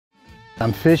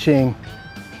I'm fishing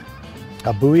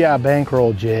a BOOYAH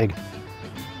Bankroll Jig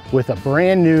with a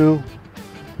brand new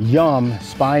YUM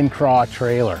Spine Craw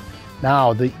trailer.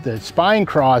 Now the Spine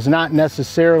Craw is not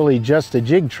necessarily just a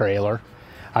jig trailer.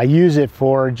 I use it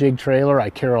for a jig trailer.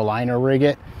 I Carolina rig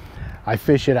it. I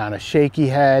fish it on a shaky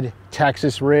head,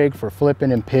 Texas rig for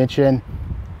flipping and pinching,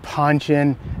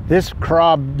 punching. This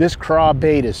craw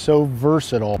bait is so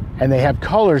versatile, and they have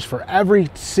colors for every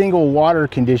single water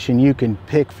condition you can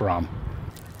pick from.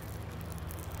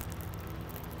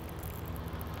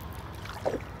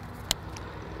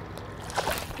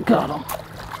 Got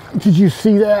him. Did you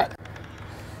see that?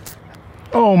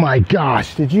 Oh my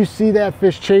gosh, did you see that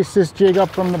fish chase this jig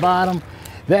up from the bottom?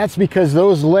 That's because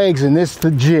those legs in this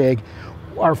jig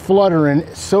are fluttering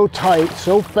so tight,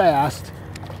 so fast.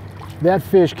 That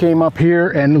fish came up here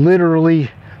and literally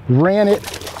ran it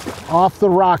off the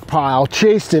rock pile,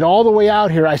 chased it all the way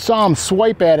out here. I saw him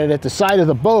swipe at it at the side of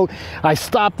the boat. I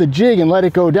stopped the jig and let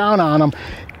it go down on him.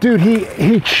 Dude,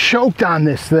 he choked on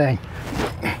this thing.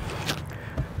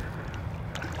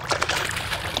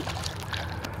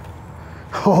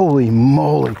 Holy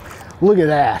moly, look at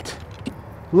that.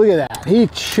 Look at that, he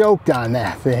choked on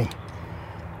that thing.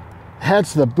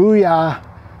 That's the BOOYAH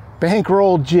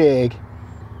Bankroll Jig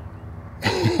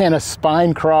and a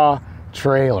Spine Craw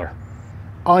trailer.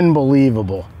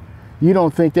 Unbelievable. You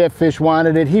don't think that fish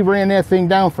wanted it? He ran that thing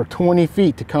down for 20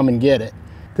 feet to come and get it.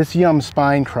 This YUM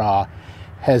Spine Craw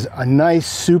has a nice,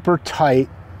 super tight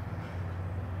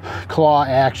claw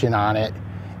action on it,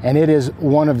 and it is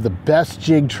one of the best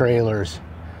jig trailers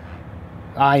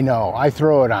I know. I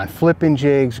throw it on flipping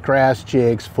jigs, grass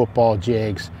jigs, football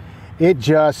jigs. It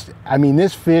just, I mean,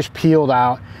 this fish peeled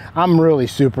out. I'm really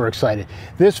super excited.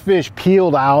 This fish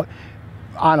peeled out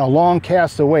on a long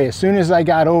cast away. As soon as I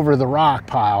got over the rock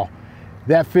pile,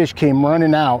 that fish came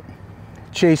running out,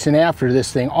 chasing after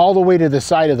this thing all the way to the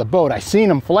side of the boat. I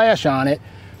seen him flash on it.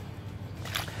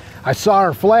 I saw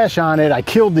her flash on it. I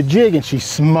killed the jig and she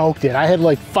smoked it. I had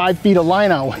like 5 feet of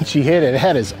line out when she hit it.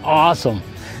 That is awesome.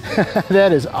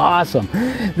 That is awesome.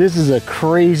 This is a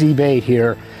crazy bait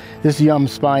here. This YUM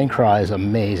Spine Craw is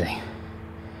amazing.